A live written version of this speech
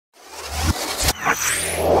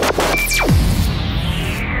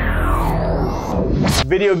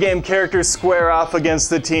Video game characters square off against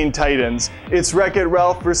the Teen Titans. It's Wreck-It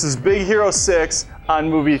Ralph versus Big Hero 6 on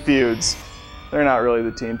Movie Feuds. They're not really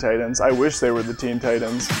the Teen Titans. I wish they were the Teen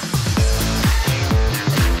Titans.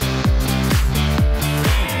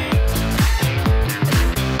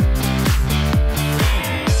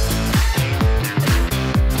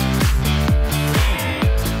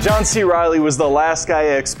 John C. Reilly was the last guy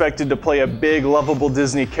I expected to play a big, lovable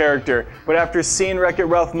Disney character, but after seeing Wreck-It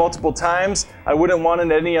Ralph multiple times, I wouldn't want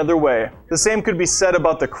it any other way. The same could be said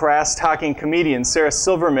about the crass-talking comedian Sarah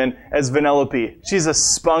Silverman as Vanellope. She's a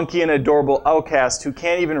spunky and adorable outcast who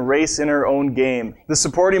can't even race in her own game. The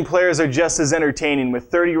supporting players are just as entertaining, with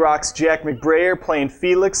 30 Rock's Jack McBrayer playing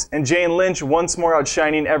Felix and Jane Lynch once more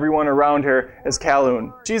outshining everyone around her as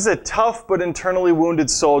Calhoun. She's a tough but internally wounded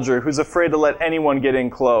soldier who's afraid to let anyone get in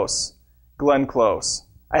close. Glenn Close.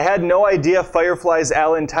 I had no idea Firefly's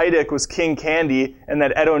Alan Tudyk was King Candy and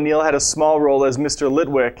that Ed O'Neill had a small role as Mr.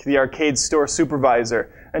 Litwick, the arcade store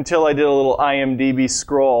supervisor, until I did a little IMDb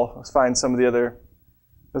scroll. Let's find some of the other,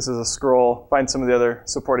 this is a scroll, find some of the other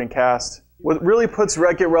supporting cast. What really puts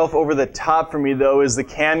Wreck-It Ralph over the top for me though is the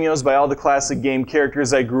cameos by all the classic game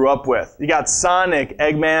characters I grew up with. You got Sonic,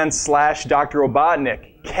 Eggman / Dr.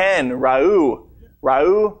 Robotnik, Ken, Ryu,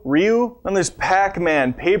 then there's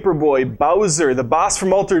Pac-Man, Paperboy, Bowser, the boss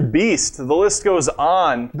from Altered Beast. The list goes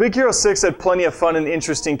on. Big Hero 6 had plenty of fun and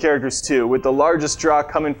interesting characters too, with the largest draw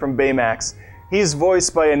coming from Baymax. He's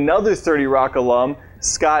voiced by another 30 Rock alum,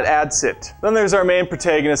 Scott Adsit. Then there's our main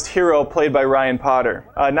protagonist, Hiro, played by Ryan Potter.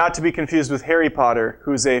 Not to be confused with Harry Potter,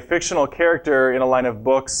 who's a fictional character in a line of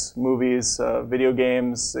books, movies, video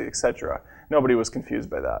games, etc. Nobody was confused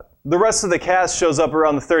by that. The rest of the cast shows up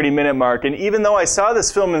around the 30-minute mark, and even though I saw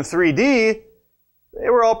this film in 3D, they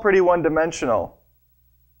were all pretty one-dimensional.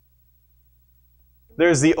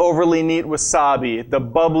 There's the overly neat Wasabi, the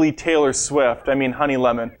bubbly Taylor Swift, Honey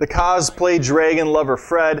Lemon, the cosplay dragon lover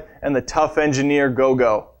Fred, and the tough engineer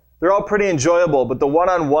Go-Go. They're all pretty enjoyable, but the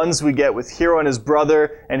one-on-ones we get with Hiro and his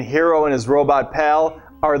brother and Hiro and his robot pal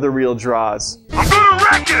are the real draws. I'm gonna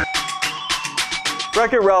wreck it!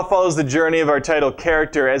 Wreck-It Ralph follows the journey of our title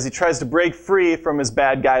character as he tries to break free from his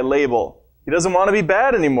bad guy label. He doesn't want to be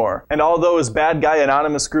bad anymore, and although his bad guy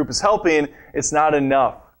anonymous group is helping, it's not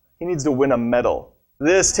enough. He needs to win a medal.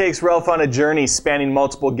 This takes Ralph on a journey spanning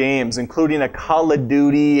multiple games, including a Call of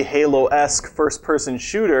Duty, Halo-esque first-person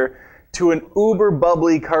shooter, to an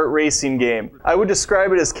uber-bubbly kart racing game. I would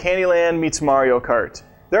describe it as Candyland meets Mario Kart.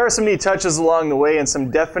 There are some neat touches along the way, and some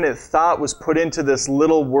definite thought was put into this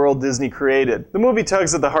little world Disney created. The movie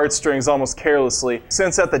tugs at the heartstrings almost carelessly.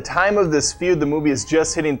 Since at the time of this feud the movie is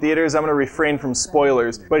just hitting theaters, I'm going to refrain from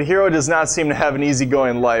spoilers, but Hiro does not seem to have an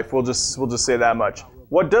easygoing life. We'll just say that much.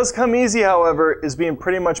 What does come easy, however, is being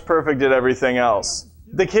pretty much perfect at everything else.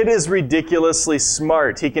 The kid is ridiculously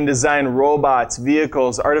smart. He can design robots,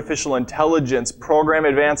 vehicles, artificial intelligence, program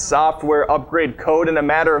advanced software, upgrade code in a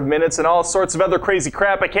matter of minutes, and all sorts of other crazy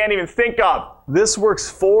crap I can't even think of. This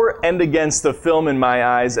works for and against the film in my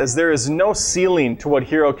eyes, as there is no ceiling to what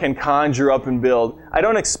Hiro can conjure up and build. I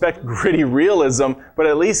don't expect gritty realism, but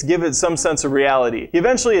at least give it some sense of reality. He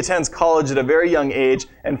eventually attends college at a very young age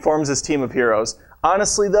and forms his team of heroes.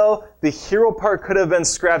 Honestly though, the hero part could have been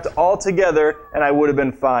scrapped altogether and I would have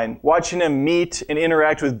been fine. Watching him meet and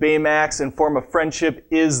interact with Baymax and form a friendship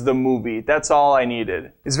is the movie. That's all I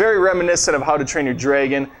needed. It's very reminiscent of How to Train Your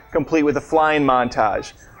Dragon, complete with a flying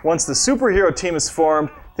montage. Once the superhero team is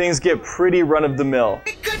formed, things get pretty run-of-the-mill.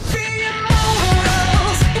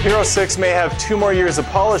 Hero 6 may have 2 more years of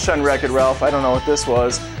polish on Wreck-It Ralph, I don't know what this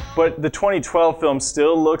was, but the 2012 film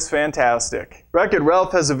still looks fantastic. Wreck-It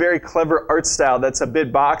Ralph has a very clever art style that's a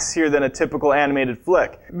bit boxier than a typical animated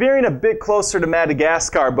flick, veering a bit closer to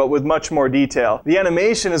Madagascar but with much more detail. The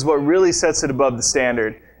animation is what really sets it above the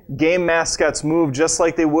standard. Game mascots move just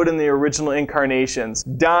like they would in the original incarnations.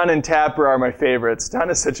 Don and Tapper are my favorites. Don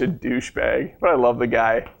is such a douchebag, but I love the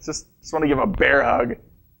guy. Just want to give him a bear hug.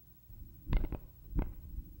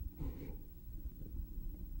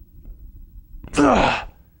 Ugh.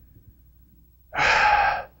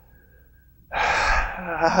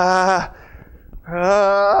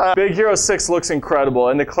 Big Hero 6 looks incredible,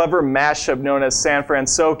 and the clever mashup known as San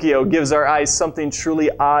Fransokyo gives our eyes something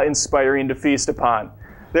truly awe-inspiring to feast upon.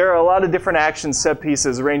 There are a lot of different action set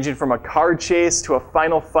pieces ranging from a car chase to a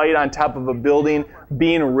final fight on top of a building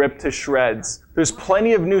being ripped to shreds. There's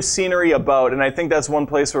plenty of new scenery about, and I think that's one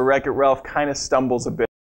place where Wreck-It Ralph kind of stumbles a bit.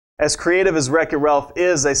 As creative as Wreck-It Ralph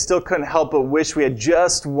is, I still couldn't help but wish we had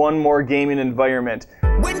just one more gaming environment.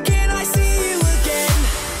 When can I see you again?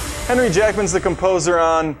 Henry Jackman's the composer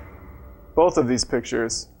on Both of these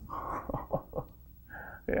pictures.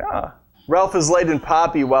 Yeah. Ralph is light and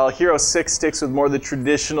poppy, while Hero 6 sticks with more the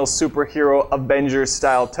traditional superhero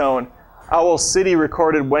Avengers-style tone. Owl City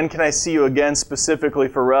recorded When Can I See You Again specifically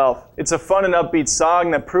for Ralph. It's a fun and upbeat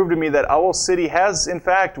song that proved to me that Owl City has, in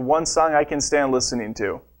fact, one song I can stand listening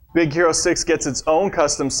to. Big Hero 6 gets its own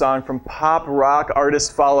custom song from pop rock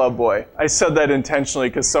artist Fall Out Boy. I said that intentionally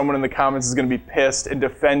because someone in the comments is going to be pissed and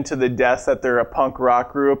defend to the death that they're a punk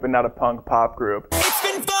rock group and not a punk pop group. It's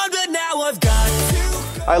been fun, but now I've got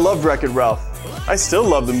to. I loved Wreck-It Ralph. I still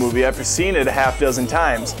love the movie after seeing it a half dozen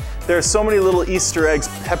times. There are so many little Easter eggs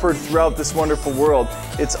peppered throughout this wonderful world.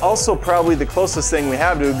 It's also probably the closest thing we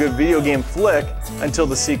have to a good video game flick until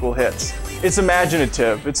the sequel hits. It's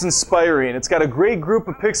imaginative, it's inspiring, it's got a great group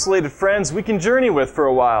of pixelated friends we can journey with for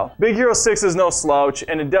a while. Big Hero 6 is no slouch,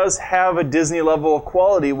 and it does have a Disney level of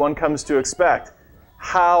quality one comes to expect.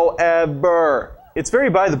 However, it's very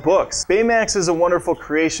by the books. Baymax is a wonderful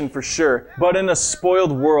creation for sure, but in a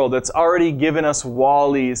spoiled world that's already given us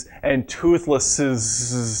Wall-E's and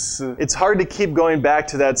Toothlesses, it's hard to keep going back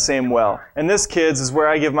to that same well. And this, kids, is where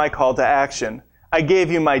I give my call to action. I gave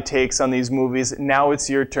you my takes on these movies, now it's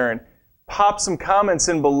your turn. Pop some comments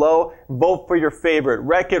in below, vote for your favorite.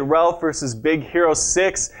 Wreck-It Ralph versus Big Hero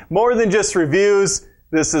 6. More than just reviews,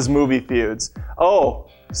 this is Movie Feuds. Oh,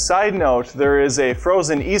 side note, there is a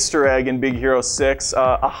frozen Easter egg in Big Hero 6.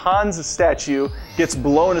 A Hans statue gets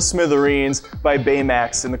blown to smithereens by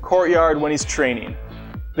Baymax in the courtyard when he's training.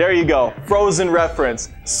 There you go, Frozen reference.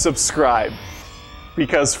 Subscribe,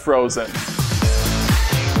 because Frozen.